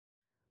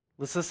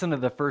Let's listen to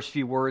the first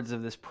few words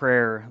of this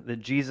prayer that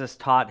Jesus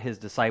taught his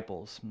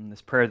disciples, and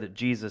this prayer that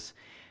Jesus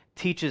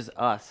teaches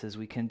us as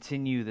we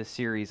continue the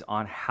series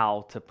on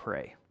how to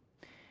pray.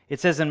 It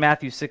says in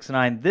Matthew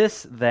 6:9,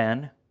 "This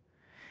then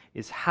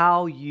is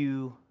how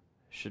you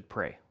should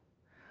pray.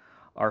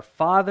 Our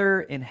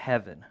Father in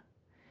heaven,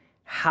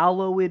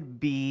 hallowed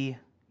be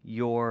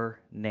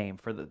your name."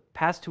 For the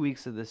past 2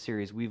 weeks of this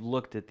series, we've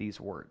looked at these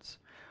words.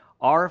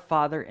 Our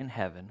Father in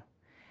heaven,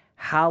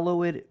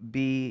 hallowed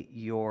be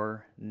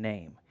your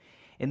name.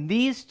 And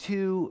these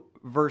two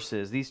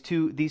verses, these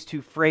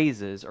two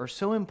phrases are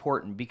so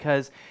important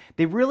because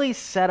they really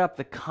set up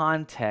the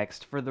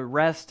context for the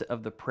rest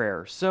of the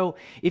prayer. So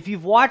if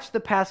you've watched the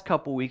past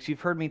couple weeks,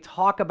 you've heard me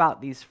talk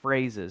about these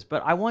phrases,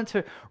 but I want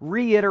to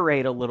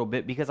reiterate a little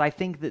bit because I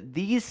think that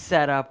these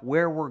set up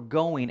where we're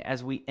going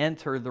as we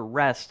enter the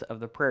rest of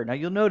the prayer. Now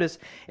you'll notice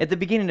at the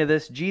beginning of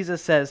this,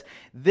 Jesus says,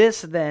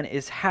 "This then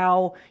is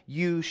how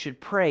you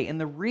should pray." And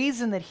the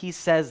reason that he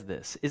says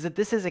this is that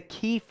this is a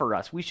key for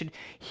us. We should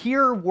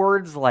hear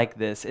words like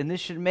this, and this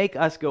should make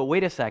us go,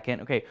 wait a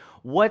second, okay,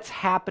 what's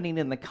happening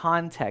in the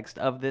context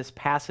of this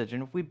passage?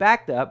 And if we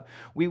backed up,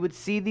 we would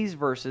see these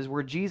verses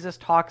where Jesus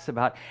talks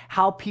about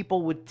how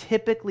people would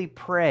typically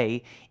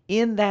pray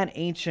in that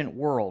ancient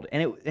world.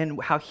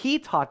 And how he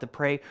taught to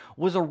pray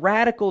was a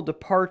radical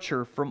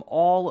departure from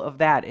all of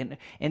that,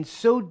 and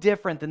so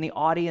different than the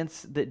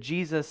audience that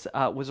Jesus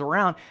was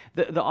around,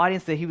 the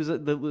audience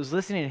that was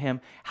listening to him,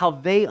 how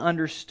they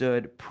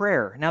understood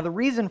prayer. Now, the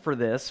reason for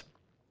this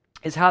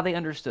is how they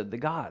understood the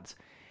gods.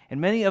 And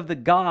many of the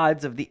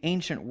gods of the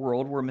ancient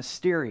world were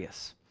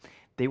mysterious.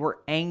 They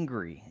were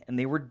angry and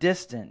they were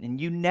distant, and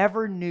you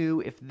never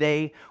knew if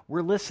they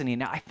were listening.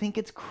 Now, I think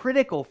it's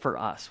critical for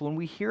us when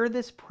we hear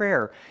this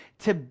prayer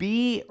to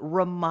be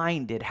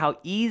reminded how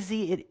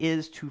easy it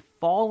is to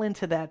fall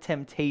into that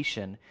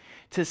temptation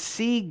to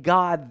see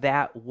God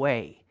that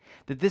way.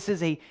 That this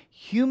is a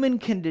human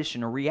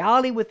condition, a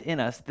reality within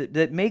us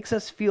that makes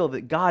us feel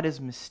that God is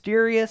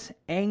mysterious,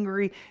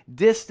 angry,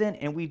 distant,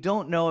 and we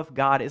don't know if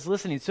God is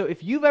listening. So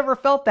if you've ever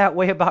felt that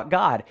way about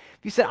God,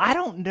 if you said, I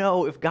don't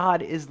know if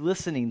God is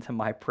listening to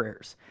my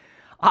prayers.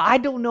 I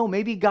don't know,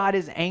 maybe God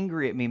is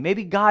angry at me.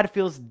 Maybe God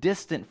feels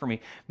distant from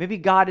me. Maybe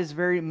God is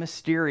very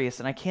mysterious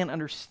and I can't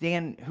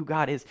understand who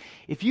God is.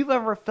 If you've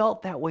ever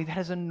felt that way, that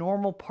is a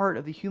normal part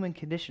of the human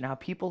condition, how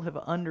people have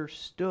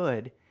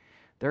understood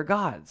their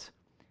gods.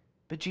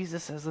 But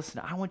Jesus says, listen,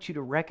 I want you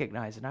to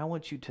recognize and I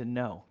want you to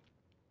know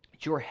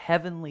that your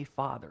heavenly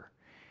Father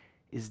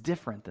is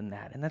different than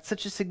that. And that's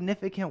such a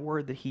significant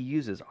word that he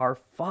uses, our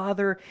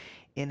Father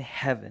in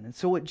heaven. And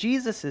so what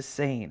Jesus is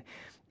saying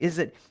is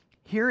that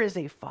here is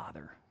a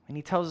Father, and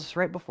he tells us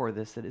right before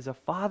this, that is a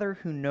Father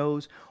who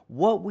knows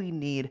what we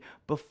need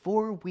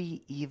before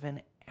we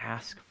even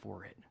ask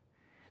for it.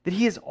 That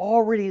he is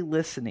already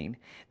listening,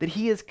 that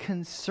he is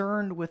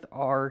concerned with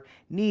our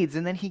needs.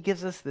 And then he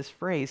gives us this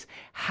phrase,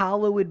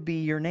 hallowed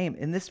be your name.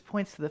 And this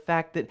points to the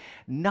fact that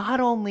not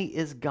only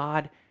is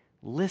God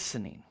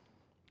listening,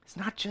 he's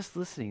not just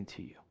listening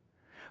to you,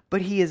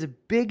 but he is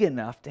big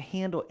enough to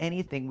handle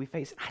anything we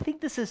face. I think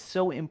this is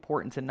so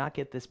important to not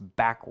get this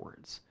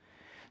backwards.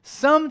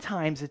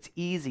 Sometimes it's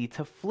easy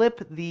to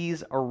flip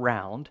these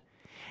around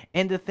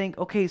and to think,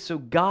 okay, so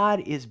God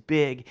is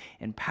big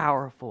and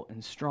powerful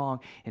and strong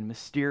and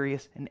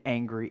mysterious and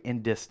angry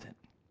and distant.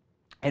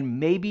 And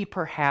maybe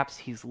perhaps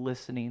he's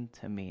listening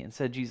to me.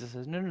 Instead, Jesus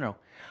says, no.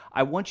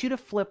 I want you to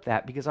flip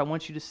that because I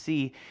want you to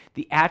see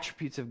the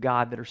attributes of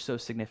God that are so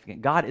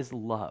significant. God is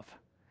love.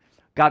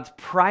 God's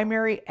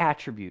primary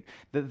attribute,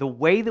 the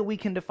way that we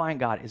can define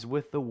God is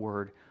with the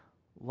word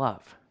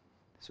love.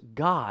 So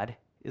God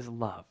is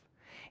love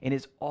and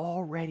is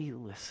already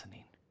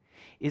listening.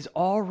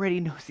 Already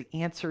knows the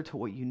answer to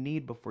what you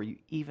need before you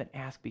even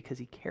ask because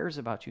he cares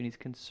about you and he's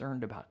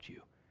concerned about you.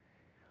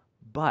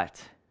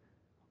 But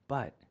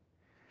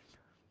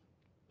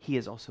he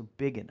is also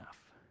big enough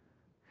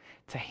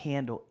to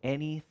handle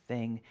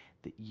anything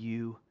that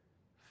you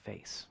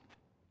face.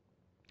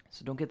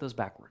 So don't get those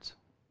backwards.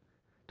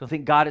 Don't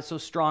think God is so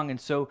strong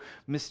and so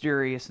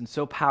mysterious and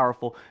so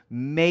powerful.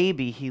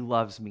 Maybe he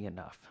loves me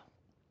enough.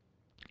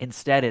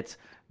 Instead, it's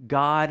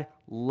God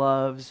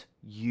loves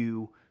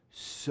you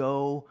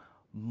so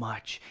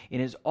much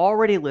and is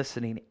already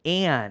listening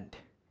and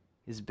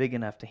is big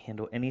enough to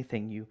handle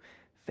anything you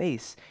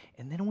face.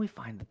 And then we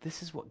find that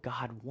this is what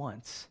God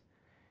wants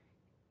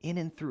in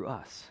and through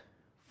us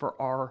for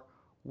our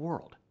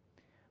world,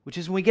 which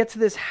is when we get to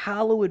this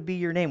hallowed be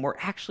your name, we're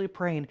actually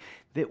praying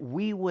that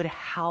we would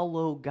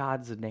hallow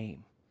God's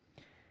name.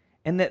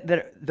 And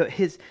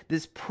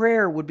this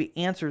prayer would be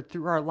answered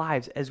through our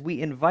lives as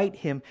we invite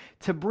him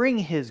to bring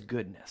his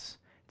goodness,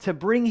 to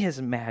bring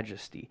his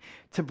majesty,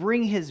 to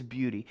bring his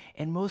beauty,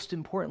 and most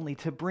importantly,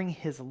 to bring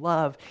his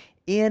love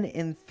in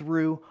and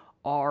through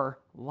our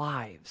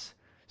lives.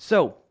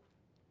 So,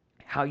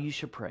 how you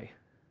should pray.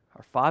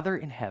 Our Father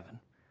in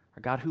heaven,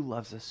 our God who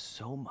loves us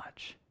so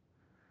much,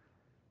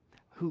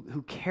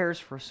 who cares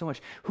for us so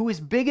much, who is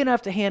big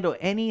enough to handle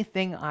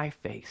anything I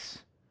face.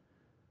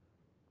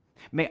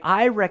 May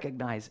I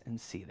recognize and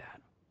see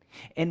that.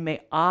 And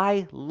may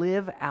I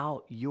live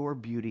out your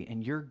beauty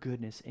and your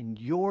goodness and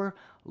your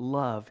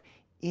love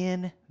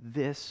in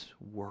this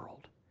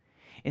world.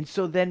 And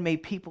so then may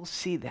people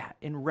see that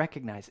and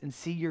recognize and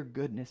see your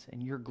goodness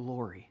and your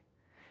glory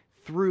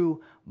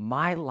through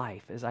my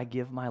life as I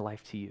give my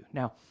life to you.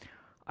 Now,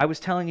 I was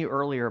telling you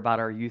earlier about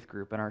our youth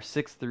group and our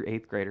 6th through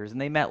 8th graders,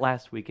 and they met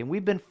last week, and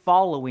we've been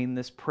following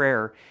this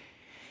prayer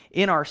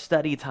in our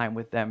study time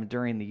with them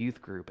during the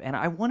youth group. And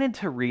I wanted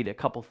to read a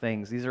couple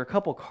things. These are a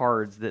couple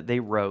cards that they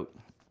wrote,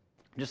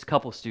 just a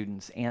couple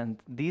students, and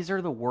these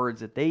are the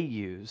words that they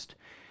used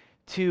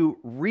to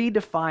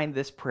redefine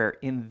this prayer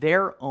in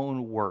their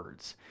own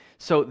words.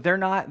 So they're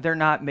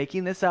not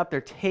making this up.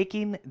 They're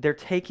taking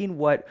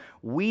what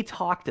we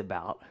talked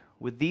about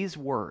with these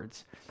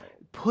words,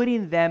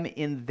 putting them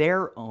in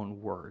their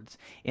own words,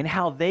 in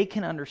how they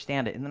can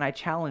understand it. And then I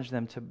challenge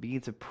them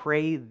to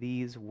pray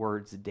these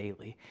words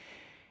daily.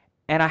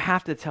 And I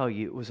have to tell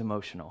you, it was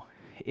emotional.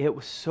 It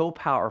was so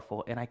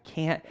powerful, and I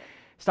can't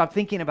stop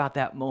thinking about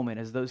that moment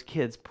as those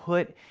kids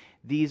put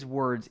these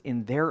words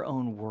in their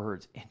own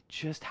words, and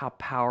just how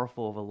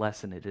powerful of a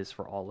lesson it is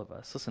for all of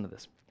us. Listen to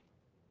this.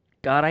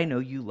 God, I know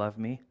you love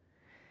me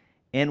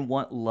and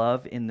want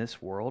love in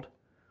this world,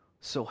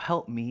 so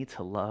help me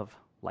to love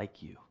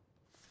like you.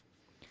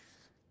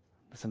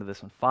 Listen to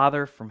this one.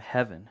 Father from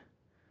heaven,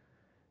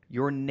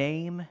 your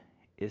name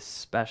is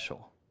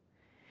special.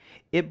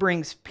 It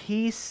brings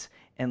peace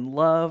and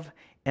love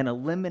and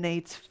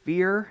eliminates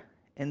fear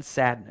and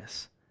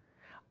sadness.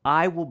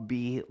 I will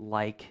be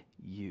like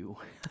you.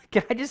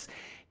 Can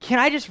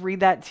I just read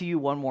that to you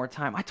one more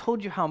time? I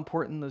told you how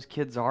important those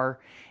kids are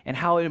and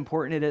how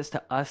important it is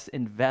to us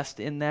invest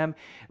in them.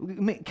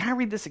 Can I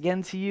read this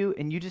again to you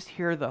and you just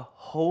hear the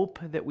hope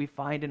that we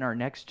find in our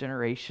next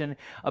generation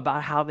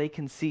about how they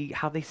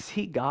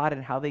see God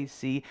and how they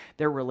see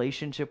their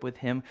relationship with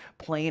him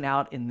playing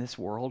out in this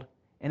world?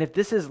 And if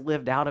this is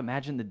lived out,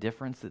 imagine the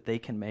difference that they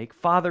can make.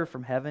 Father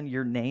from heaven,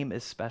 your name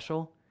is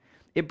special.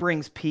 It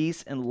brings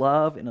peace and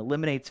love and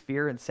eliminates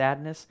fear and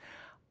sadness.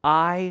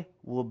 I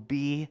will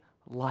be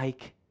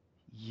like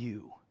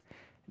you.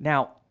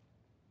 Now,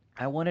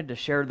 I wanted to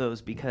share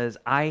those because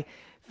I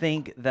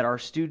think that our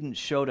students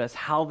showed us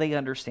how they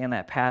understand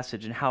that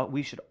passage and how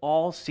we should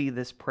all see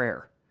this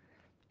prayer.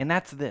 And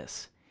that's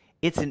this.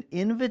 It's an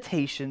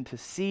invitation to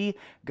see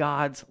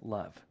God's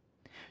love,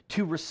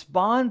 to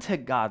respond to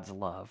God's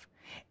love,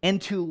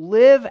 and to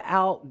live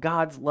out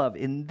God's love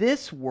in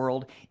this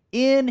world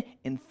in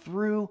and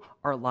through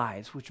our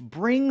lives, which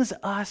brings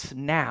us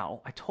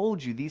now, I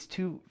told you these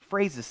two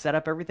phrases set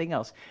up everything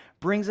else,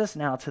 brings us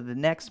now to the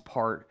next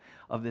part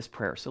of this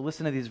prayer. So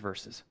listen to these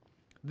verses.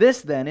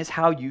 This then is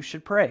how you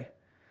should pray.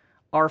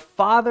 Our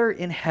Father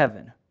in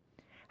heaven,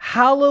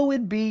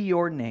 hallowed be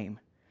your name.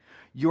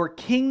 Your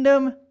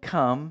kingdom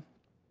come,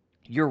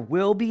 your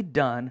will be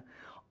done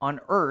on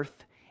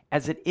earth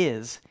as it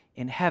is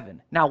in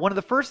heaven. Now, one of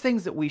the first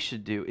things that we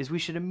should do is we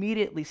should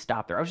immediately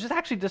stop there. I was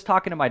just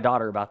talking to my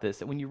daughter about this,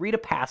 that when you read a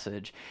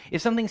passage,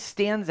 if something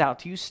stands out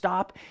to you,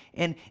 stop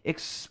and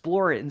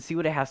explore it and see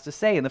what it has to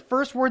say. And the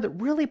first word that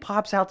really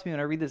pops out to me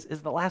when I read this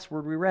is the last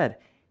word we read,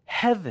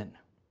 heaven.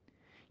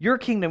 Your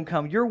kingdom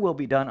come, your will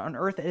be done on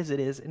earth as it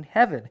is in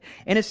heaven.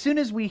 And as soon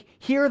as we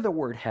hear the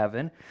word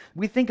heaven,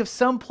 we think of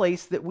some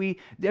place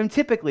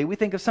typically we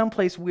think of some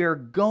place we are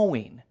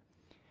going.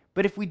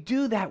 But if we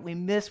do that, we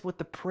miss what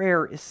the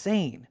prayer is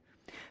saying.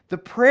 The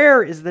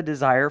prayer is the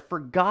desire for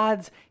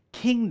God's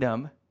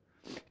kingdom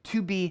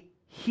to be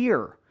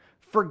here,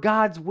 for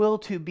God's will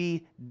to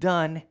be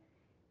done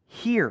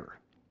here.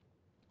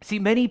 See,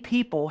 many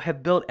people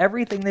have built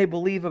everything they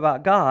believe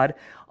about God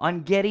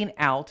on getting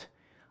out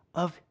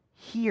of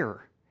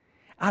here,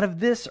 out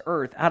of this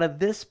earth, out of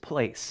this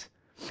place.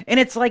 And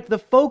it's like the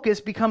focus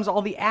becomes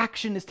all the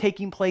action is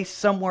taking place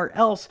somewhere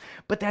else,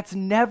 but that's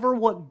never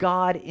what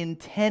God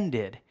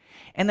intended.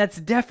 And that's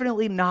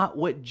definitely not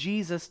what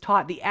Jesus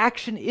taught. The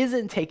action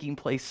isn't taking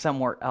place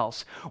somewhere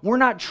else. We're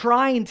not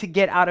trying to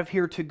get out of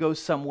here to go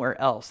somewhere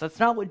else. That's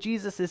not what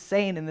Jesus is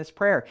saying in this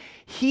prayer.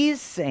 He's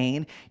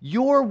saying,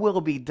 your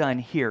will be done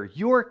here.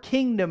 Your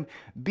kingdom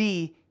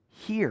be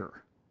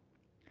here.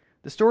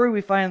 The story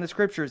we find in the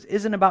scriptures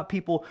isn't about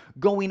people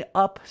going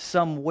up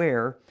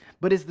somewhere,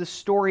 but is the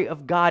story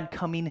of God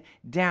coming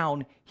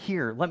down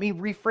here. Let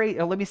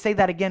me say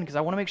that again because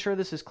I want to make sure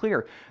this is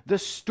clear. The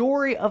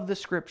story of the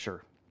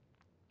scripture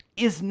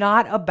is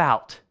not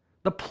about,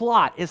 the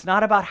plot is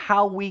not about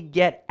how we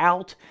get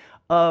out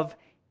of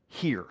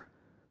here.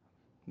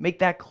 Make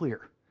that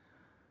clear.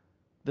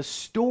 The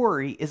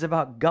story is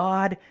about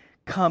God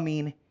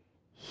coming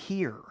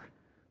here.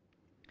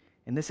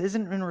 And this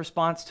isn't in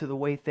response to the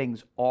way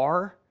things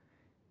are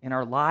in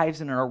our lives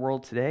and in our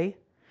world today,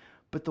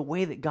 but the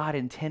way that God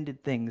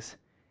intended things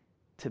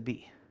to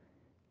be.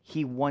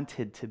 He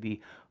wanted to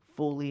be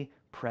fully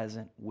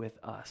present with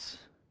us.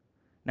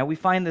 Now, we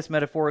find this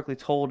metaphorically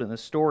told in the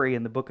story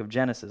in the book of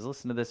Genesis.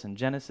 Listen to this in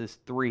Genesis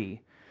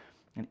 3.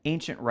 An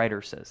ancient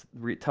writer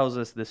tells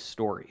us this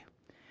story.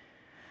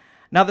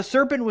 Now, the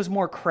serpent was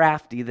more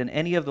crafty than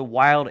any of the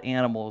wild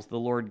animals the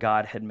Lord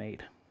God had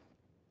made.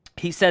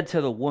 He said to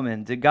the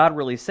woman, "Did God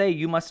really say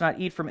you must not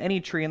eat from any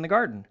tree in the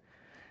garden?"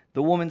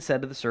 The woman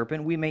said to the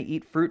serpent, "We may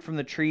eat fruit from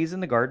the trees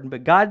in the garden,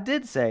 but God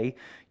did say,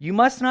 'You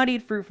must not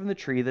eat fruit from the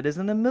tree that is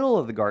in the middle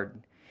of the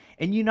garden,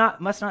 and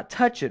must not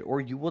touch it,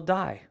 or you will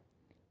die.'"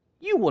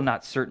 "You will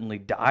not certainly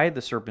die,"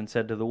 the serpent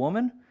said to the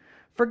woman,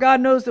 "for God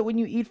knows that when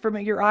you eat from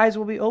it, your eyes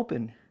will be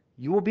open.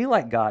 You will be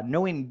like God,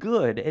 knowing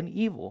good and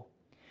evil."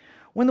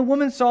 When the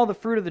woman saw the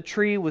fruit of the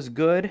tree was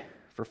good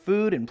for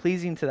food and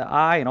pleasing to the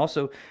eye and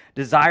also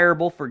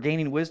desirable for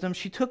gaining wisdom,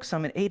 she took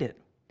some and ate it.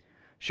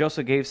 She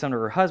also gave some to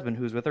her husband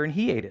who was with her, and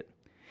he ate it.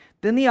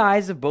 Then the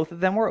eyes of both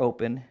of them were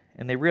open,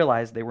 and they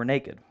realized they were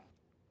naked.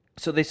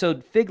 So they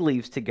sewed fig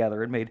leaves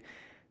together and made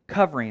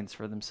coverings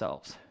for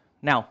themselves.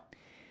 Now,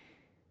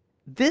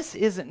 this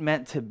isn't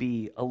meant to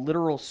be a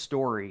literal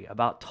story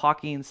about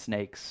talking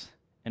snakes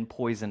and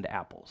poisoned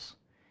apples.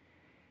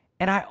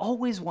 And I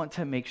always want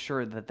to make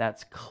sure that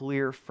that's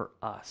clear for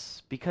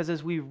us, because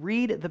as we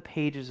read the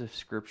pages of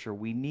Scripture,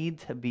 we need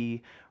to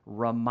be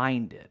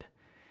reminded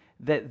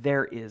that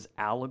there is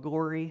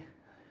allegory,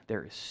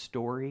 there is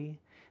story,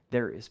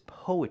 there is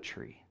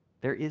poetry,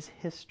 there is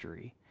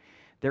history,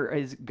 there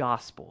is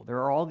gospel. There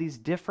are all these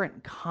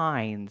different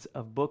kinds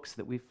of books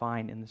that we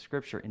find in the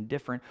Scripture in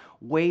different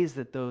ways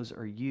that those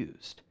are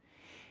used.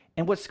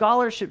 And what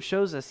scholarship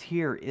shows us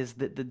here is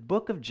that the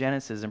book of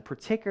Genesis, and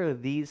particularly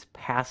these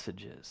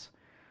passages,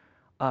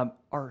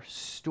 are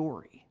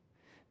story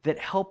that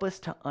help us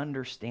to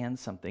understand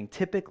something,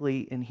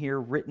 typically in here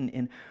written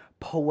in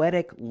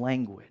poetic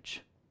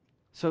language.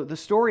 So the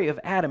story of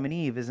Adam and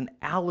Eve is an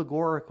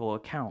allegorical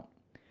account,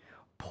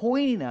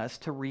 pointing us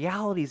to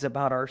realities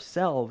about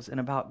ourselves and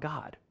about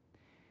God.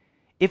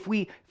 If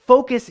we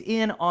focus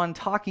in on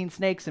talking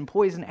snakes and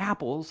poison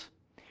apples,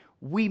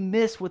 we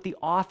miss what the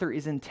author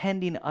is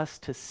intending us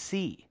to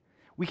see.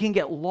 We can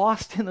get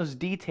lost in those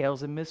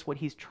details and miss what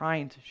he's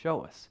trying to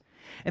show us.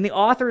 And the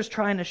author is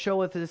trying to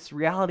show us this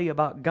reality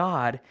about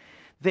God,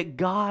 that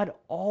God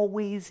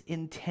always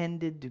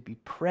intended to be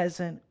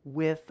present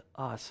with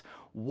us,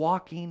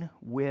 walking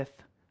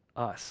with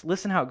us.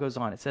 Listen how it goes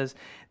on. It says,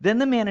 "Then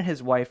the man and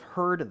his wife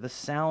heard the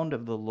sound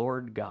of the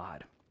Lord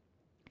God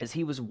as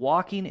he was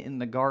walking in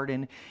the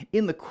garden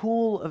in the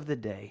cool of the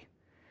day.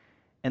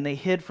 And they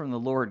hid from the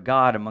Lord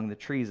God among the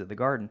trees of the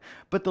garden.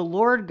 But the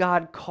Lord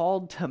God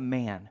called to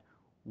man,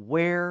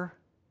 'Where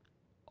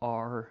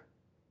are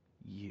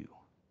you?'"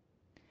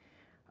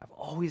 I've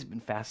always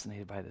been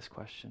fascinated by this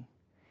question.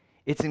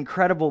 It's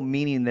incredible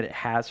meaning that it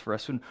has for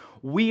us. When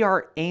we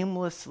are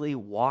aimlessly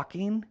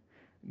walking,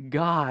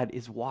 God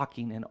is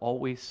walking and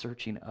always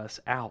searching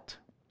us out.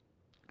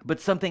 But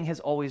something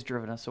has always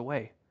driven us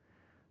away.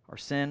 Our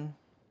sin,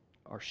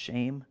 our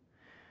shame,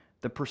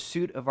 the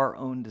pursuit of our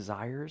own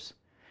desires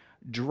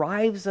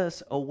drives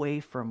us away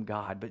from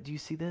God. But do you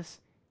see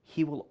this?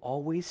 He will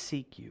always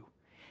seek you,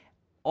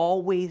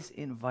 always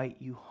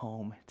invite you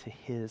home to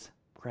his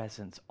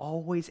presence,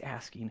 always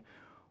asking,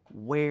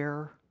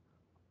 "Where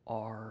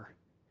are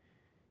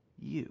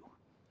you?"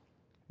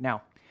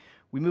 Now,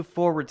 we move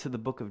forward to the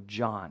book of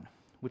John,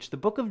 which the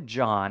book of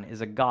John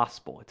is a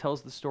gospel. It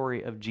tells the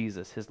story of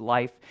Jesus, his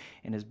life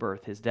and his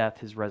birth, his death,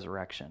 his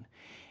resurrection.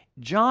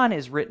 John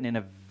is written in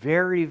a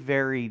very,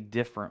 very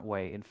different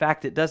way. In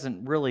fact, it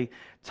doesn't really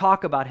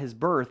talk about his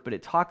birth, but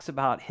it talks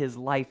about his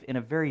life in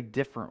a very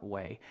different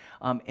way.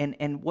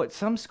 And what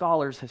some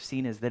scholars have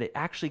seen is that it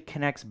actually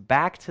connects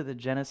back to the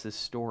Genesis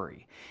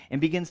story and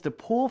begins to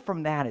pull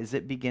from that as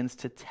it begins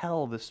to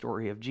tell the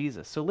story of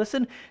Jesus. So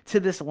listen to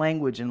this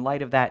language in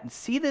light of that and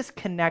see this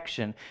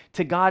connection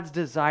to God's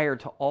desire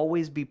to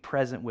always be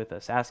present with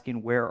us,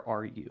 asking, "Where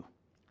are you?"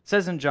 It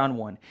says in John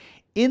 1,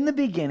 "In the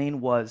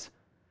beginning was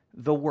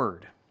the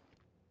Word,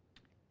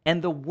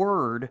 and the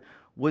Word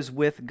was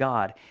with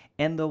God,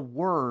 and the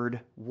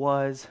Word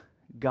was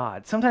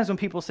God." Sometimes when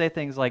people say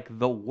things like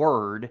the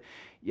Word,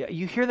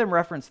 you hear them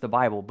reference the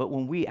Bible, but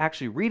when we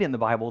actually read in the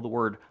Bible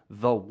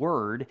the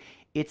Word,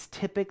 it's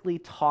typically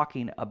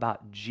talking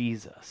about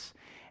Jesus.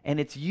 And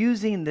it's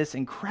using this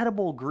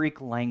incredible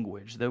Greek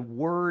language. The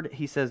Word,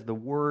 he says, the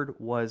Word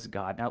was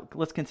God. Now,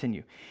 let's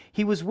continue.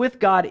 "He was with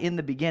God in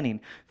the beginning.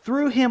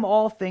 Through him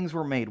all things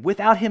were made.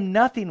 Without him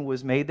nothing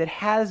was made that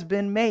has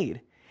been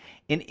made.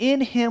 And in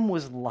him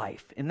was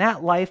life, and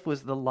that life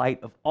was the light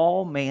of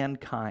all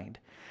mankind.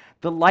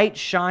 The light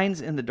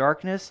shines in the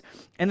darkness,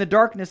 and the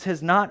darkness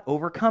has not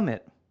overcome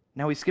it."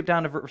 Now we skip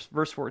down to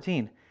verse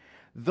 14.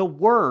 "The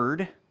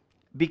Word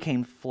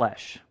became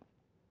flesh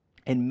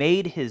and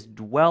made his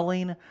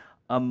dwelling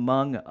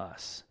among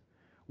us.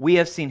 We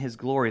have seen his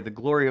glory, the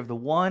glory of the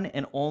one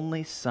and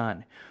only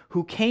Son,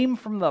 who came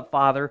from the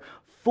Father,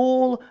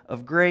 full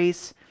of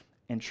grace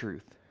and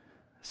truth."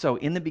 So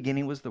in the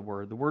beginning was the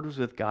Word was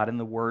with God, and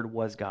the Word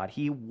was God.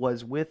 He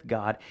was with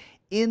God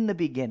in the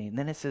beginning.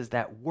 Then it says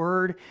that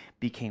Word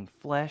became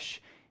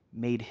flesh,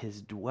 made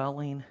his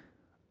dwelling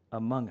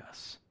among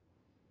us.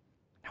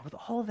 Now with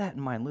all of that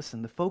in mind,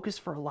 listen, the focus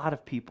for a lot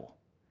of people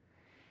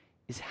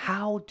is,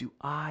 how do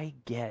I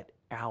get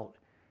out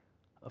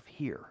of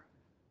here?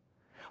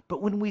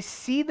 But when we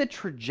see the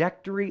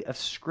trajectory of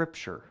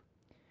Scripture,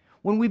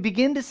 when we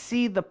begin to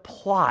see the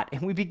plot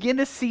and we begin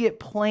to see it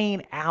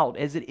playing out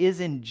as it is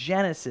in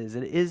Genesis,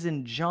 it is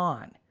in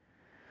John,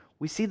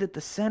 we see that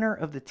the center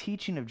of the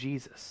teaching of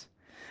Jesus,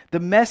 the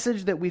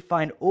message that we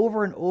find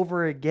over and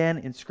over again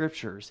in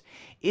scriptures,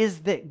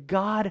 is that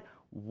God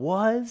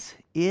was,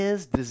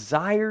 is,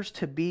 desires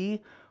to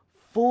be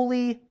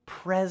fully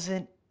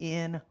present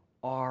in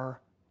our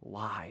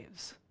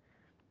lives.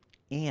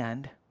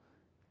 And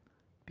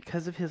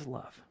because of his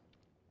love,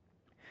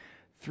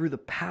 through the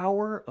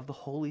power of the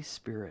Holy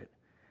Spirit,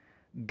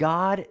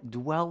 God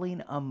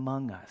dwelling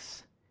among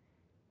us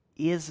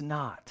is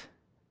not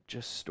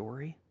just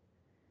story.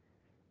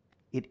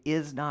 It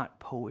is not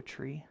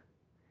poetry.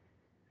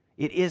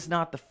 It is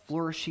not the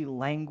flourishy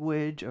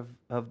language of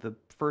the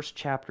first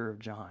chapter of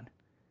John.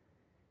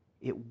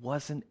 It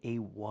wasn't a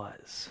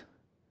was.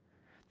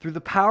 Through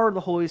the power of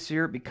the Holy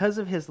Spirit, because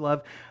of his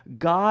love,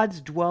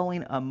 God's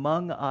dwelling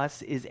among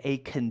us is a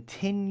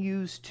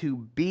continues to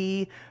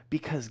be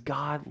because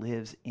God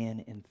lives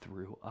in and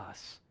through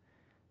us.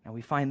 Now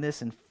we find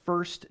this in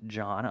 1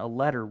 John, a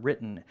letter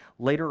written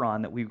later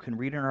on that we can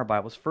read in our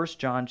Bibles. 1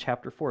 John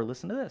chapter 4.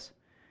 Listen to this.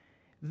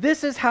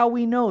 This is how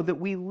we know that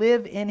we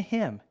live in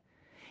him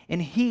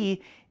and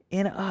he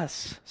in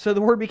us. So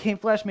the Word became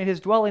flesh, made his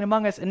dwelling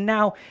among us, and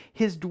now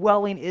his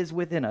dwelling is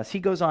within us. He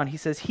goes on, he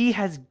says, he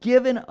has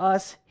given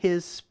us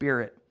his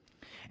Spirit.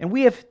 And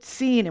we have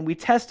seen and we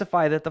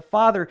testify that the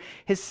Father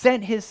has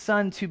sent his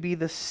Son to be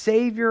the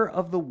Savior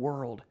of the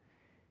world.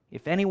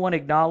 If anyone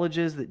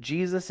acknowledges that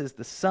Jesus is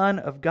the Son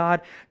of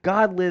God,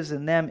 God lives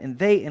in them and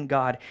they in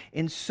God.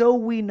 And so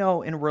we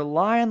know and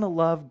rely on the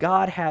love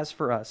God has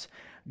for us.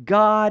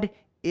 God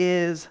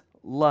is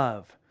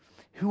love.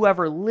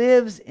 Whoever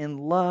lives in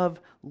love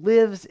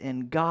lives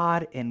in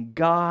God and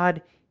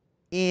God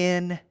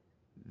in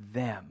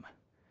them.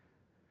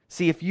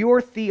 See, if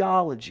your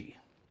theology,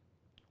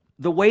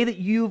 the way that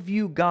you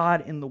view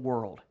God in the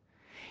world,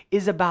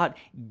 is about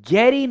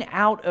getting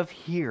out of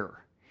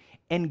here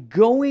and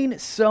going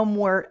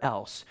somewhere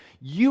else,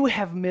 you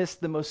have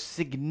missed the most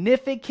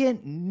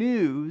significant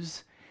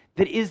news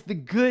that is the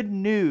good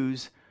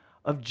news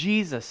of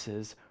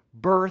Jesus'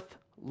 birth,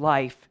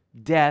 life,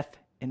 death,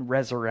 and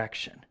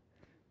resurrection.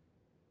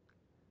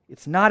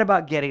 It's not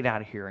about getting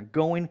out of here and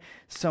going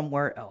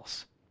somewhere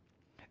else.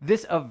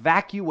 This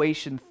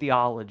evacuation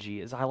theology,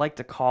 as I like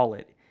to call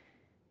it,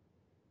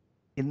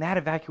 in that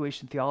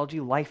evacuation theology,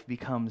 life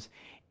becomes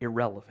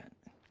irrelevant.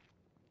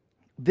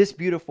 This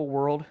beautiful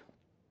world,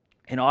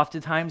 and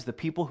oftentimes the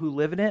people who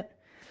live in it,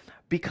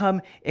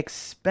 become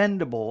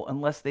expendable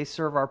unless they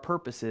serve our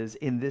purposes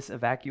in this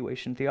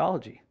evacuation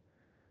theology.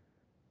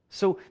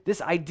 So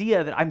this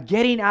idea that I'm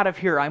getting out of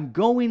here, I'm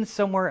going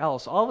somewhere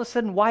else, all of a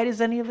sudden, why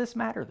does any of this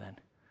matter then?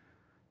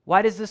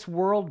 Why does this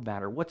world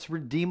matter? What's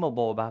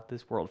redeemable about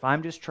this world if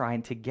I'm just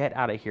trying to get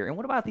out of here? And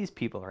what about these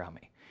people around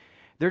me?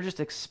 They're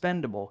just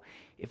expendable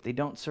if they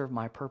don't serve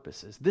my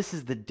purposes. This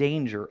is the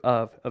danger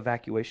of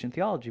evacuation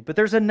theology. But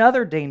there's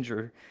another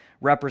danger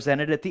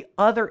represented at the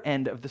other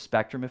end of the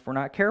spectrum if we're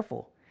not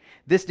careful.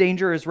 This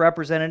danger is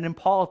represented in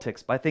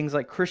politics by things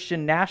like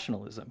Christian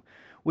nationalism,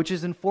 which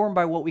is informed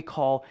by what we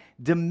call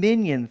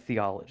dominion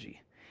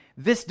theology.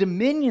 This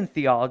dominion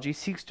theology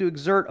seeks to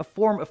exert a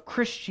form of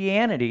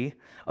Christianity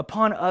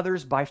upon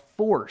others by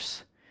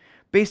force,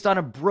 based on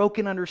a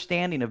broken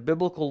understanding of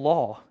biblical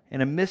law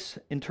and a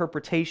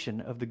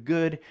misinterpretation of the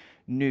good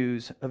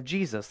news of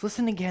Jesus.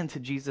 Listen again to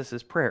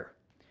Jesus' prayer.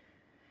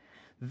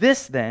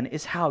 This then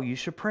is how you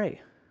should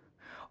pray.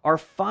 Our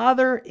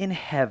Father in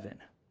heaven,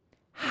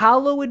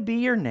 hallowed be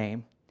your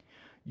name.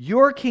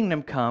 Your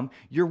kingdom come,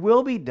 your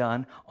will be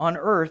done on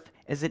earth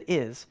as it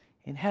is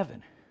in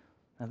heaven.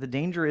 Now, the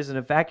danger is in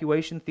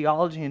evacuation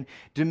theology and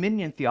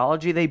dominion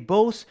theology. They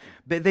both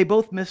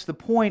miss the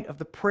point of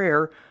the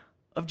prayer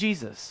of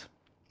Jesus.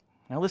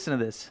 Now listen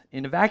to this.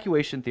 In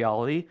evacuation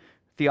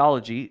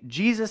theology,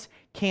 Jesus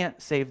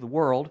can't save the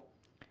world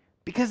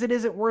because it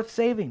isn't worth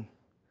saving.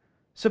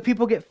 So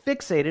people get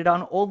fixated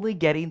on only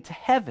getting to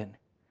heaven.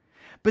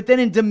 But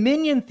then in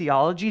dominion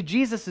theology,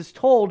 Jesus is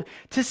told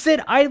to sit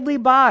idly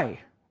by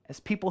as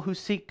people who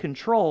seek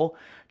control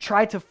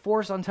try to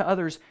force onto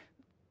others,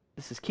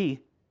 this is key,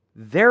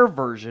 their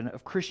version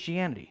of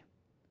Christianity,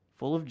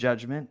 full of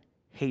judgment,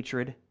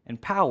 hatred, and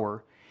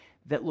power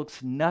that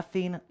looks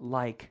nothing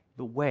like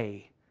the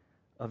way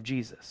of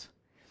Jesus.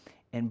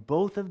 And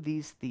both of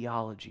these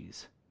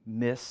theologies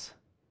miss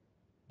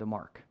the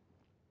mark.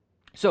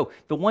 So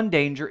the one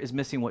danger is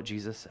missing what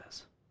Jesus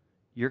says.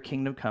 Your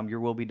kingdom come,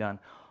 your will be done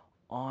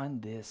on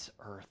this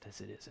earth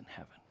as it is in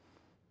heaven.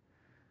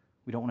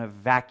 We don't want to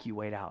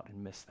evacuate out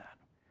and miss that.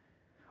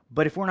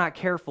 But if we're not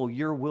careful,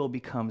 your will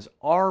becomes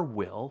our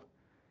will,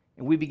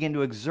 and we begin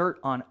to exert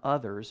on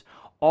others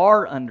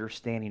our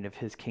understanding of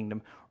his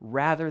kingdom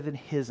rather than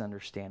his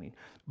understanding.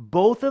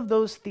 Both of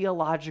those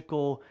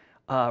theological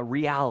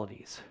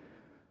realities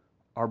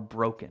are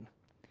broken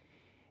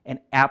and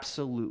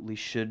absolutely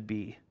should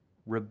be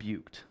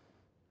rebuked.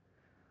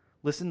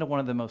 Listen to one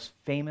of the most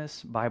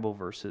famous Bible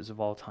verses of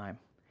all time.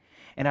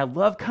 And I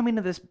love coming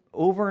to this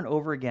over and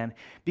over again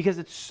because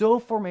it's so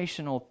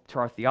formational to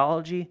our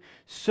theology,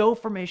 so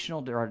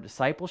formational to our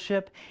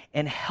discipleship,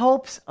 and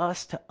helps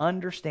us to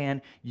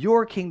understand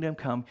your kingdom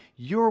come,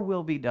 your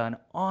will be done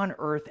on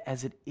earth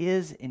as it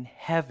is in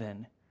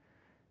heaven,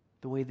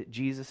 the way that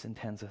Jesus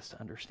intends us to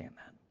understand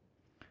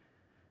that.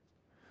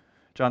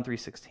 John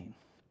 3:16.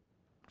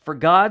 For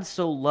God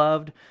so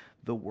loved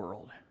the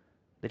world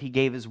that he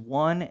gave his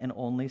one and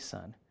only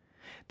Son,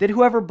 that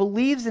whoever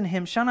believes in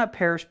him shall not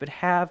perish but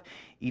have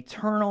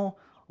eternal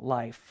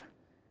life.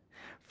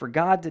 For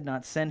God did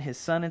not send his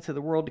Son into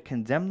the world to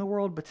condemn the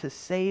world, but to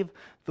save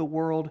the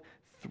world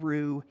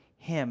through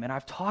him. And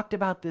I've talked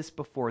about this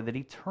before, that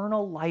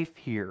eternal life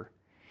here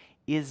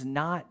is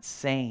not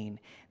saying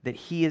that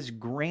he is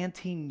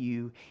granting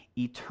you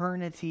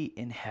eternity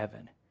in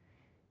heaven.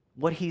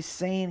 What he's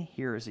saying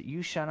here is that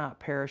you shall not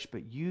perish,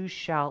 but you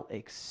shall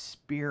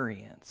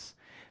experience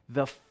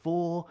the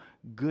full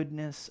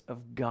goodness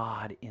of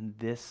God in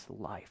this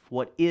life.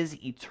 What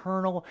is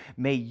eternal,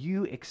 may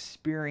you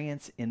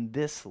experience in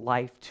this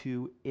life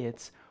to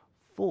its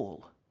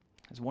full.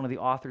 As one of the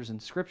authors in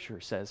Scripture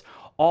says,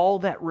 all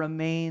that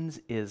remains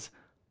is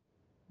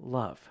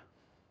love.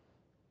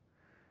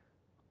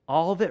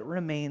 All that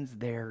remains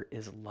there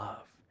is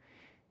love.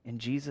 And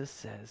Jesus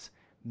says,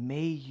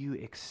 may you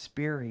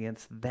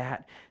experience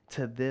that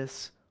to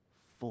this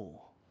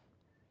full.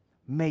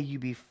 May you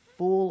be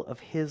full of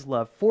his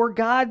love. For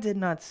God did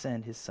not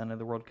send his Son into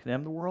the world to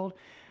condemn the world,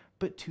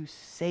 but to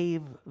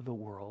save the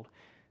world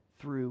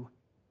through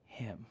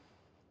him.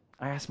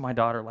 I asked my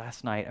daughter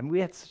last night, and we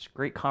had such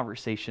great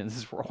conversations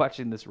as we're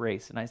watching this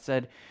race, and I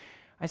said,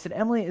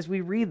 Emily, as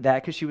we read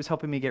that, because she was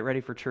helping me get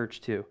ready for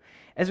church too,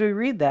 as we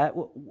read that,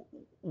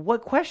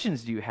 what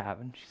questions do you have?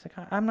 And she's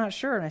like, I'm not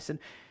sure. And I said,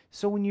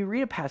 so when you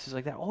read a passage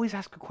like that, always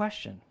ask a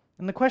question.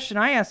 And the question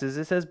I asked is,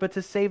 it says, but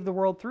to save the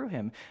world through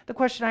him. The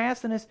question I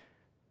asked then is,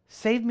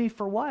 save me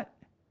for what?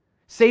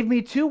 Save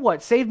me to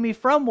what? Save me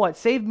from what?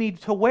 Save me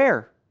to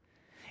where?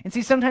 And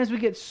see, sometimes we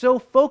get so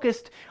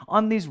focused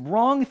on these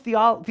wrong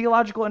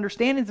theological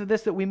understandings of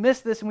this that we miss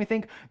this and we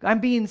think, I'm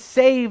being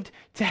saved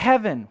to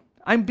heaven.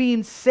 I'm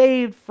being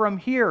saved from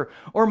here.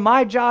 Or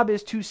my job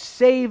is to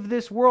save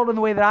this world in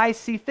the way that I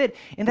see fit.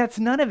 And that's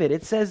none of it.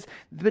 It says,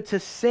 but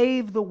to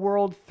save the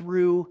world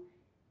through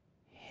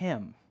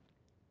him.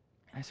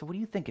 And I said, what do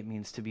you think it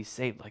means to be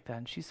saved like that?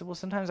 And she said, well,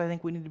 sometimes I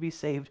think we need to be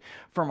saved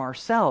from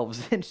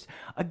ourselves. And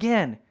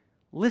again,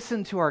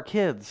 listen to our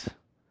kids.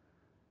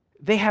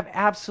 They have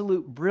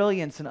absolute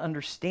brilliance and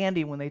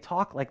understanding when they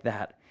talk like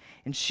that.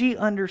 And she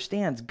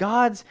understands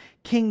God's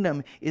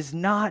kingdom is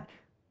not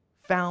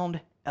found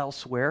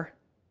elsewhere.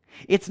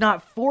 It's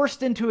not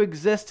forced into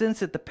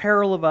existence at the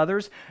peril of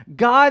others.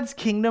 God's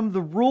kingdom,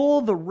 the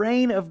rule, the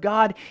reign of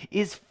God,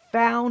 is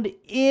found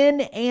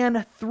in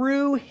and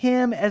through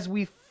him as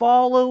we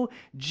follow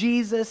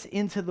Jesus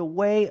into the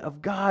way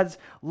of God's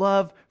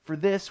love for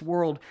this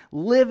world,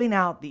 living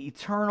out the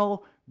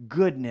eternal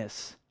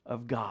goodness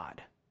of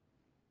God.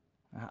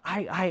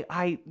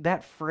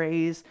 That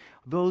phrase,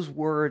 those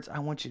words, I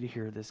want you to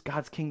hear this.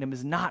 God's kingdom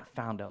is not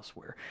found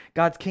elsewhere.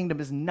 God's kingdom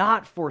is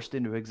not forced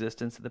into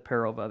existence at the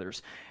peril of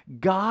others.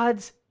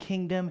 God's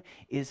kingdom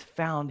is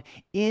found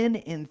in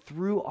and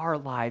through our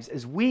lives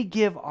as we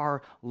give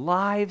our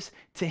lives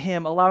to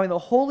him, allowing the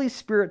Holy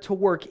Spirit to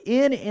work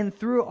in and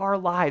through our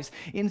lives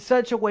in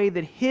such a way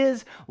that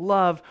his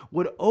love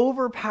would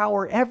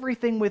overpower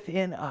everything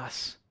within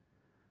us.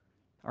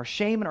 Our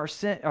shame and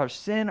our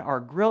sin, our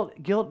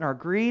guilt and our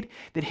greed,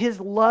 that his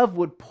love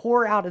would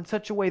pour out in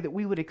such a way that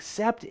we would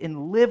accept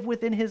and live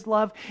within his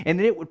love, and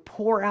that it would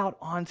pour out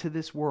onto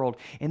this world.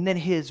 And then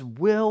his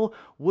will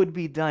would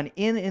be done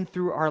in and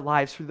through our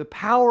lives through the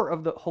power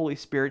of the Holy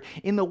Spirit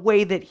in the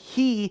way that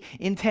he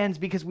intends,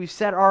 because we've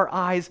set our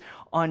eyes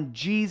on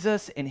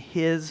Jesus and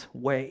his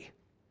way.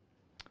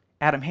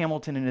 Adam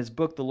Hamilton, in his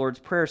book, The Lord's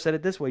Prayer, said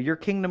it this way: your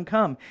kingdom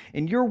come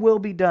and your will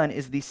be done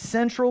is the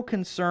central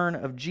concern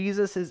of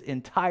Jesus'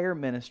 entire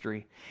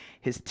ministry.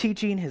 His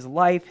teaching, his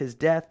life, his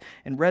death,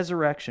 and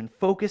resurrection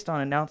focused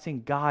on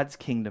announcing God's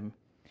kingdom,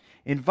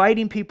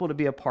 inviting people to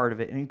be a part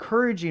of it, and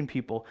encouraging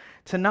people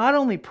to not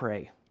only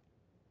pray,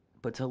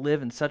 but to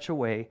live in such a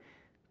way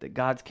that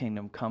God's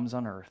kingdom comes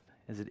on earth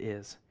as it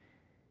is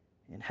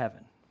in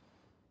heaven.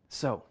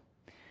 So,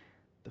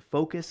 the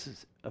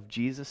focus of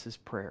Jesus'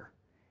 prayer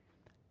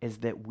is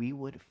that we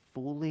would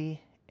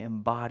fully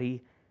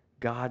embody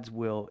God's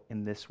will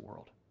in this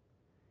world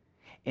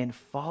and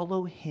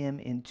follow him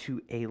into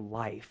a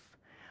life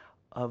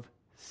of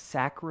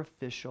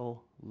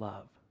sacrificial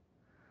love,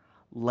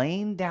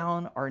 laying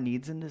down our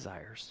needs and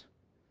desires,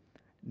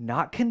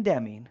 not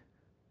condemning,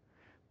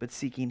 but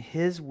seeking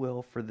his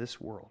will for this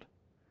world.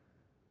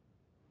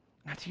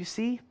 Now, do you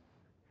see?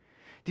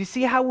 Do you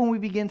see how when we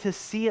begin to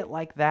see it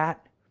like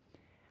that,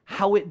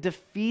 how it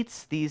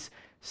defeats these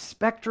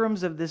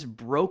spectrums of this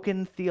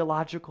broken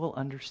theological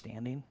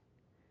understanding?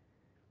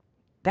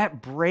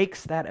 That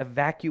breaks that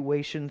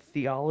evacuation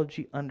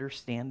theology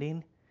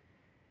understanding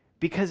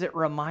because it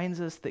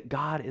reminds us that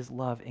God is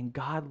love and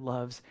God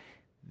loves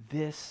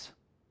this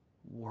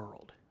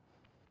world.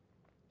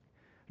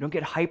 We don't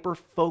get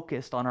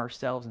hyper-focused on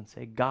ourselves and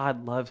say,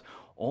 God loves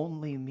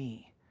only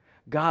me.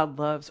 God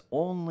loves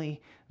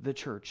only the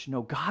church.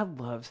 No, God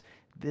loves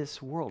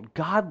this world.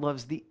 God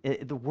loves the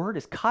word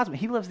is cosmic.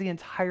 He loves the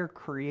entire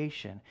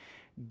creation.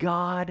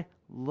 God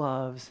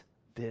loves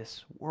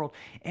this world,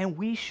 and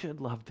we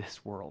should love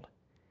this world.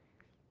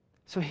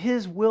 So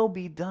his will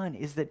be done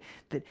is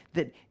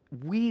that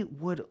we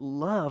would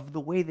love the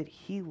way that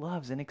he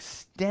loves and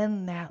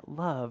extend that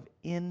love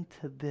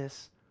into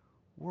this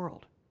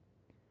world.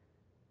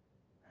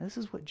 This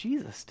is what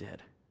Jesus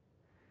did.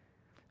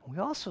 We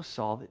also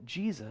saw that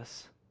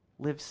Jesus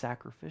lived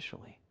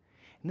sacrificially.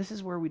 And this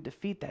is where we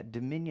defeat that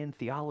dominion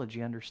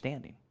theology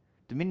understanding.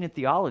 Dominion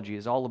theology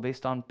is all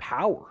based on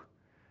power,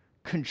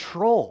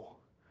 control.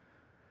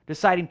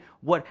 Deciding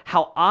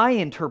how I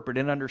interpret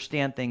and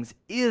understand things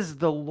is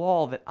the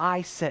law that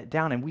I set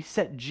down. And we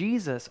set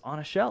Jesus on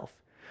a shelf.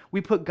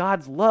 We put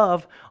God's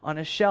love on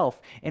a shelf.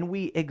 And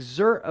we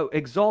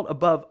exalt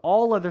above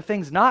all other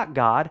things, not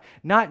God,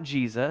 not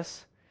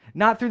Jesus,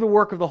 not through the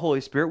work of the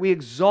Holy Spirit. We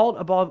exalt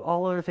above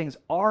all other things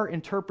our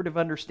interpretive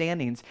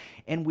understandings,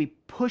 and we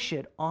push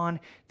it on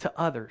to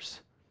others.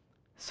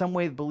 Some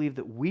way believe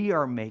that we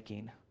are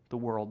making the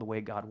world the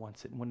way God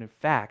wants it, when in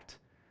fact,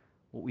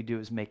 what we do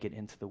is make it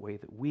into the way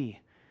that we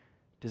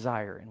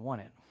desire and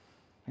want it.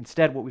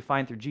 Instead, what we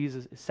find through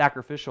Jesus is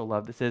sacrificial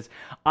love that says,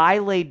 I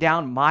lay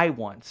down my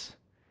wants,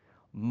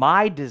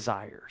 my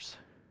desires,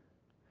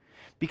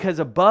 because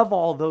above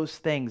all those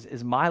things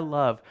is my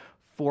love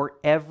for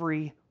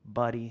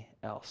everybody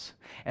else.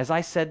 As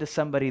I said to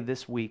somebody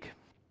this week,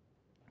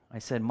 I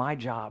said, my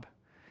job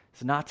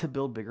is not to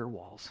build bigger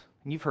walls.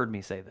 And you've heard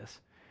me say this.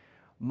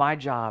 My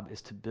job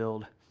is to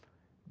build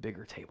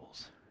bigger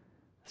tables.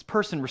 This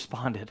person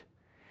responded,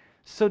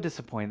 so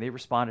disappointed. They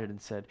responded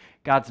and said,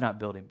 God's not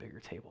building bigger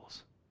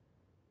tables.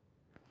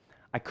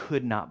 I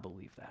could not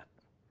believe that.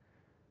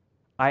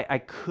 I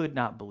could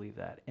not believe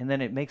that. And then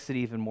it makes it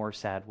even more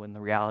sad when the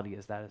reality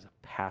is that is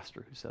a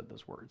pastor who said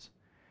those words.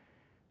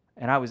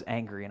 And I was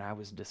angry and I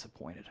was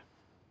disappointed.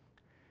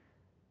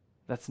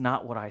 That's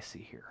not what I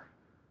see here.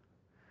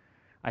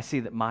 I see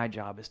that my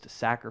job is to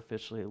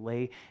sacrificially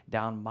lay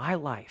down my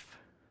life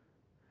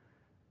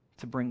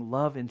to bring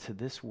love into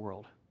this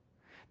world,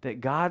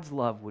 that God's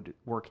love would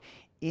work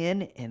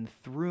in and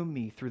through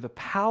me through the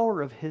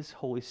power of his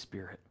Holy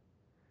Spirit.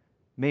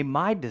 May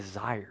my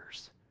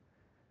desires,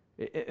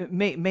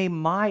 may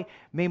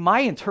my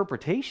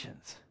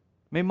interpretations,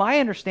 may my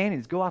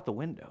understandings go out the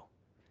window.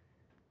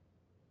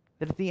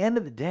 That at the end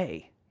of the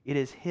day, it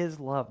is his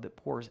love that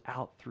pours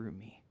out through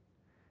me.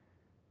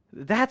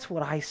 That's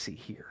what I see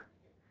here.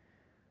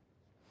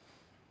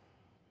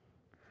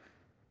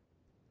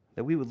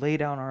 That we would lay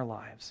down our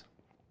lives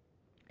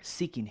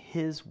seeking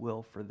his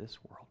will for this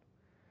world.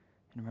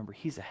 And remember,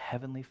 he's a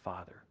heavenly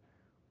Father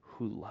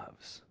who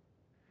loves.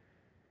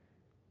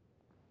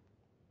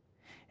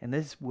 And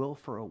this will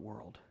for a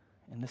world,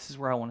 and this is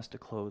where I want us to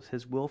close,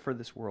 his will for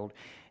this world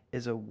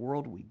is a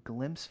world we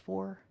glimpse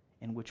for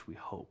in which we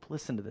hope.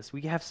 Listen to this.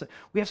 We have some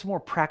more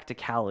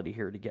practicality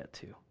here to get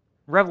to.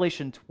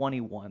 Revelation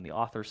 21, the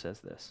author says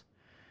this.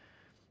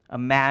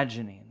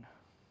 Imagining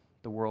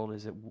the world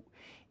as it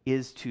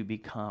is to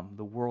become,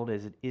 the world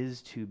as it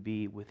is to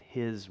be with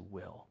his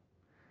will.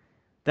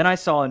 Then I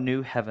saw a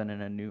new heaven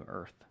and a new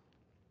earth.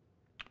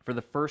 For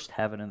the first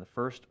heaven and the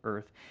first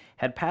earth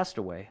had passed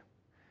away.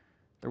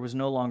 There was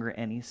no longer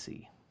any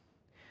sea.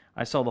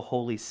 I saw the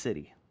holy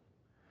city,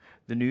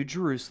 the new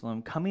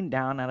Jerusalem, coming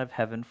down out of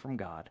heaven from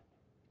God,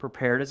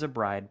 prepared as a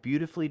bride,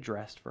 beautifully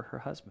dressed for her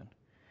husband.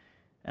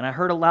 And I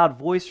heard a loud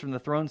voice from the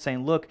throne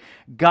saying, look,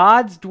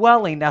 God's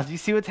dwelling. Now, do you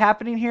see what's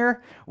happening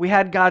here? We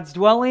had God's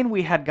dwelling,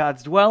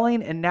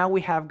 and now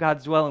we have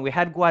God's dwelling. We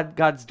had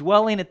God's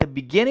dwelling at the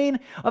beginning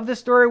of the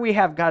story. We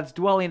have God's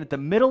dwelling at the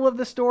middle of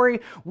the story.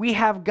 We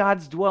have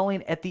God's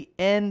dwelling at the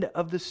end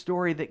of the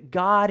story, that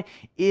God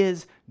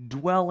is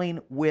dwelling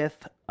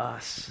with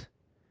us.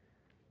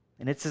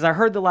 And it says, I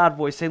heard the loud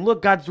voice saying,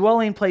 look, God's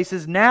dwelling place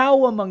is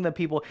now among the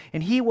people,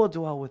 and he will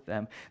dwell with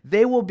them.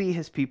 They will be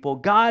his people.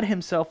 God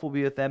himself will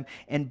be with them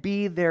and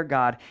be their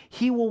God.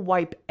 He will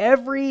wipe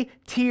every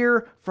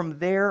tear from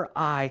their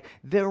eye.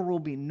 There will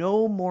be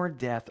no more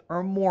death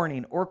or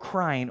mourning or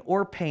crying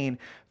or pain,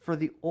 for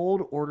the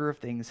old order of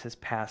things has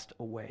passed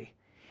away.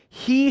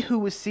 He who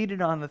was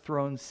seated on the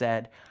throne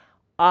said,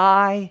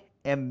 I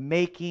am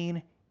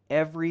making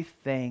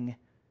everything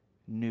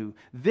new.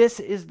 This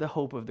is the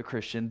hope of the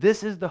Christian.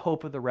 This is the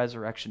hope of the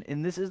resurrection.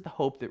 And this is the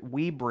hope that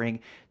we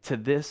bring to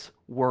this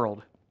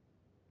world.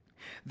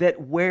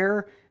 That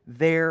where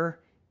there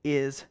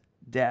is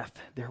death,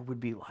 there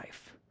would be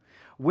life.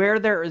 Where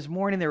there is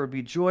mourning, there would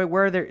be joy.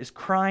 Where there is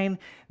crying,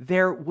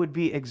 there would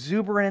be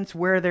exuberance.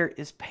 Where there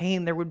is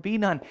pain, there would be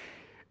none.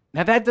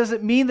 Now, that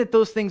doesn't mean that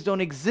those things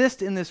don't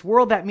exist in this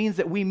world. That means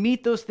that we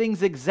meet those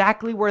things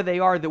exactly where they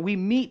are, that we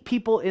meet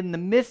people in the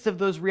midst of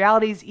those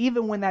realities,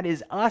 even when that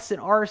is us in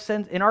our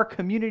sense, in our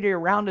community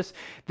around us,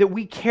 that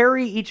we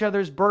carry each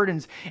other's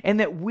burdens and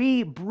that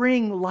we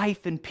bring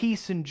life and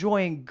peace and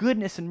joy and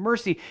goodness and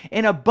mercy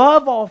and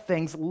above all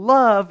things,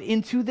 love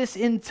into this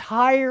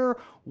entire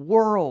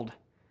world.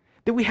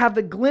 That we have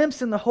the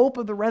glimpse and the hope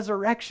of the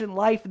resurrection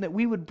life and that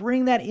we would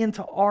bring that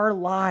into our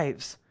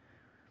lives.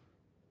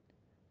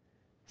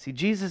 See,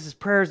 Jesus'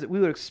 prayer is that we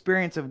would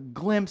experience a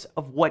glimpse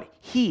of what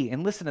He,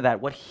 and listen to that,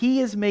 what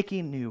He is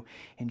making new,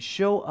 and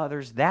show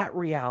others that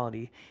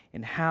reality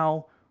in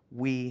how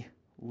we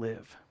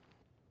live.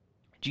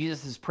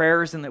 Jesus'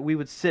 prayers, and that we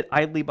would sit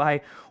idly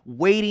by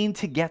waiting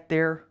to get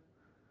there,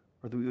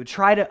 or that we would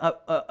try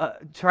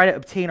to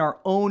obtain our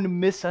own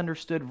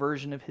misunderstood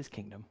version of His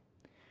kingdom,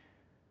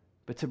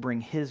 but to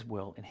bring His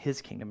will and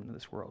His kingdom into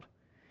this world.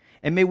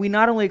 And may we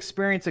not only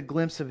experience a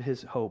glimpse of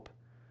His hope,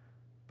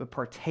 but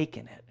partake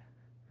in it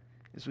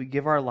as we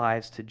give our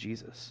lives to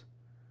Jesus,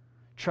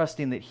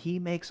 trusting that He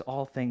makes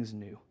all things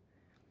new.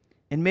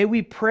 And may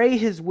we pray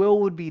His will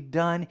would be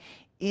done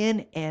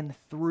in and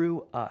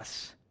through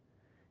us.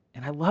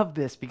 And I love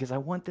this because I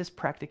want this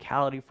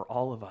practicality for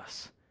all of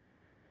us.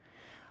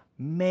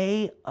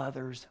 May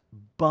others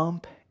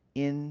bump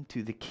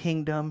into the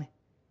kingdom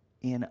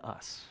in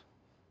us.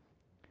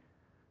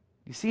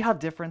 You see how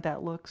different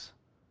that looks?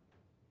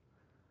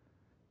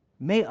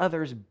 May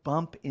others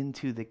bump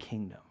into the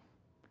kingdom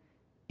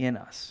in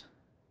us.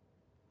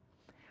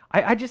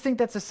 I just think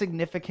that's a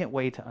significant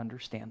way to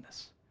understand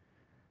this.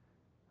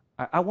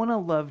 I want to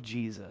love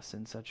Jesus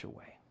in such a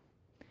way.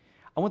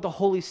 I want the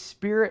Holy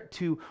Spirit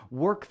to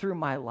work through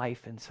my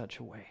life in such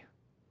a way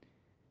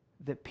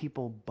that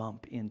people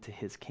bump into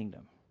His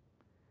kingdom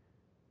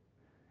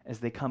as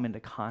they come into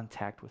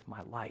contact with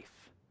my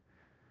life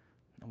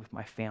and with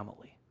my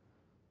family.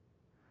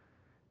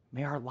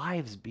 May our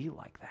lives be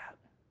like that.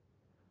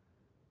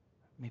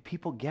 May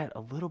people get a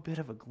little bit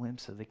of a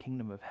glimpse of the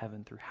kingdom of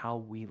heaven through how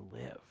we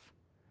live.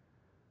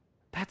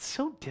 That's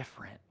so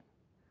different.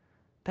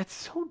 That's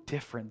so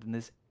different than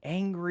this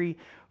angry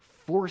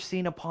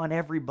forcing upon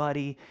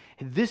everybody.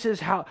 This is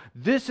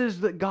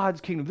God's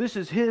kingdom. This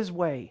is His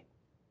way.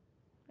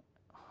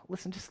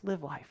 Listen, just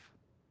live life.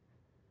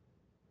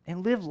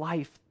 And live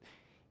life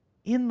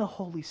in the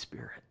Holy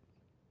Spirit.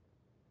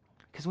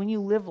 Because when you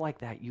live like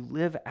that, you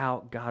live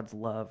out God's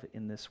love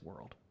in this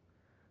world.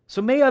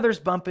 So may others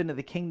bump into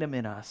the kingdom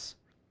in us,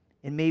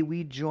 and may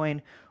we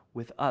join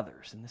with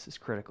others, and this is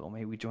critical,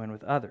 may we join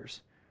with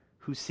others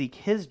who seek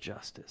His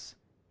justice,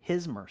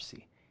 His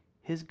mercy,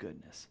 His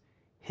goodness,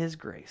 His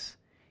grace,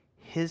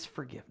 His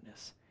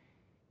forgiveness,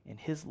 and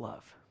His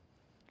love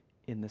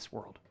in this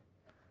world.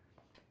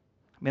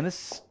 I mean,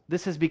 this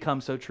has become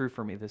so true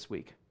for me this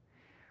week.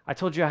 I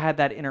told you I had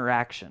that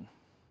interaction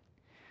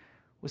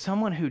with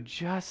someone who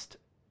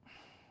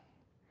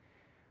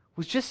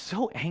was just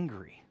so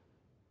angry.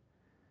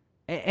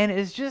 And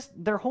it's just,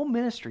 their whole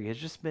ministry has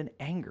just been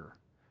anger.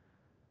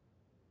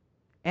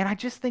 And I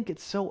just think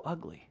it's so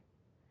ugly.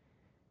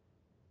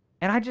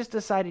 And I just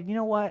decided, you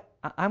know what?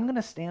 I'm going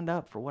to stand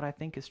up for what I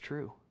think is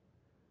true.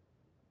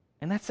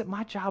 And that's it.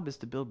 My job is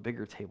to build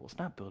bigger tables,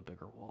 not build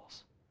bigger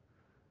walls.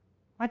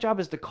 My job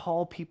is to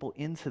call people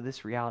into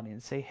this reality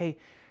and say, hey,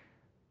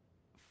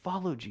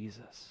 follow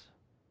Jesus.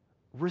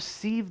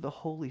 Receive the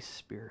Holy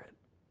Spirit.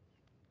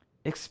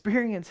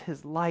 Experience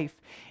His life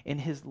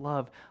and His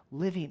love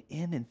living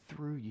in and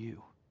through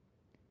you.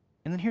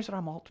 And then here's what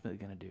I'm ultimately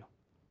going to do.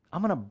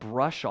 I'm going to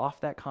brush off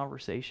that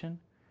conversation,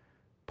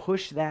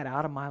 push that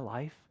out of my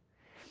life,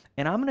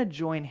 and I'm going to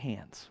join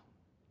hands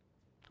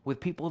with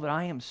people that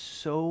I am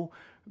so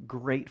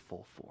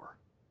grateful for,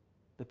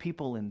 the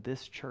people in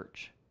this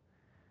church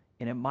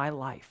and in my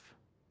life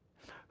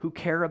who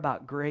care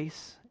about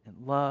grace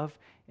and love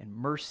and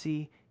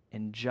mercy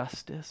and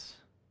justice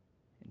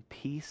and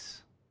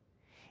peace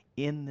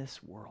in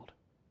this world,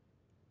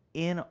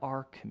 in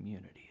our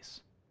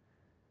communities.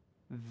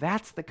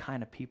 That's the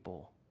kind of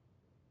people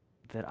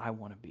that I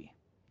want to be.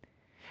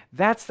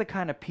 That's the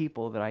kind of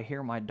people that I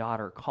hear my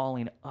daughter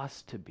calling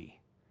us to be.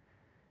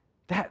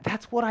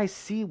 That's what I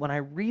see when I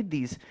read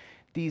these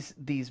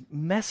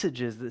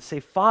messages that say,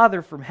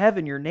 Father from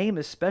heaven, your name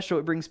is special.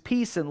 It brings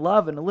peace and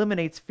love and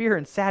eliminates fear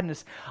and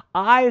sadness.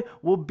 I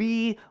will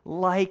be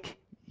like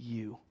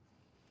you.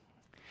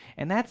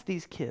 And that's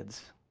these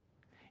kids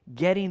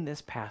getting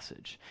this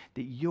passage,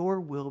 that your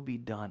will be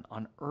done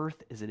on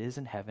earth as it is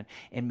in heaven.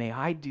 And may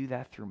I do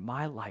that through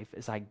my life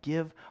as I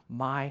give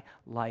my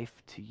life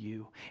to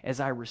you, as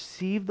I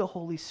receive the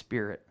Holy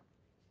Spirit,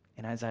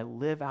 and as I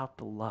live out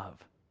the love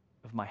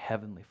of my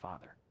Heavenly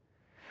Father.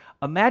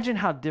 Imagine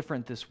how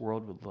different this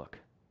world would look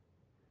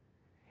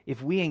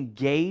if we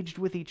engaged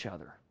with each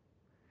other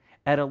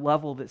at a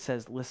level that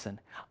says, listen,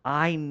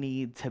 I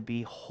need to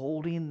be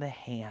holding the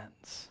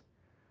hands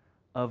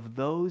of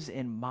those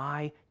in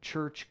my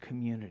church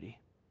community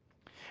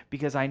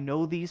because I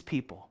know these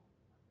people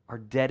are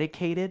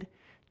dedicated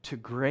to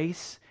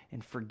grace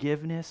and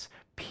forgiveness,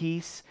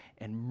 peace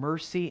and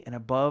mercy, and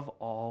above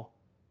all,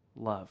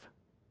 love.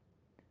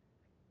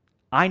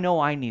 I know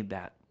I need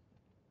that.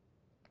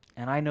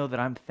 And I know that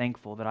I'm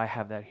thankful that I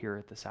have that here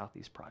at the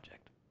Southeast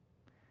Project.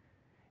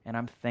 And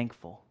I'm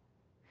thankful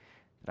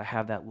that I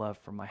have that love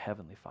from my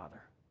Heavenly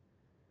Father.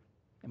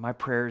 And my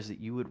prayer is that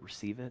you would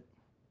receive it,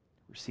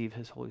 receive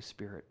His Holy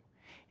Spirit,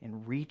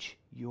 and reach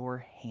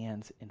your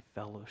hands in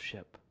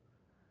fellowship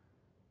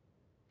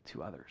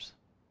to others.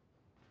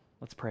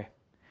 Let's pray.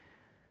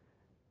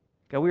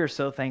 God, we are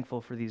so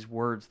thankful for these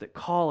words that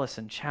call us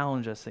and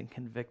challenge us and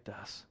convict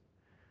us,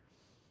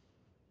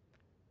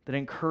 that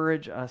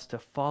encourage us to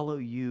follow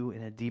you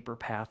in a deeper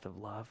path of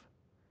love.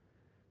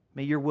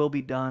 May your will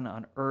be done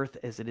on earth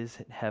as it is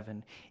in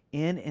heaven,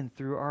 in and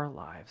through our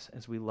lives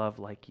as we love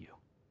like you.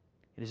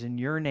 It is in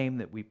your name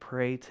that we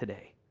pray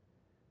today.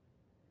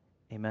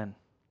 Amen.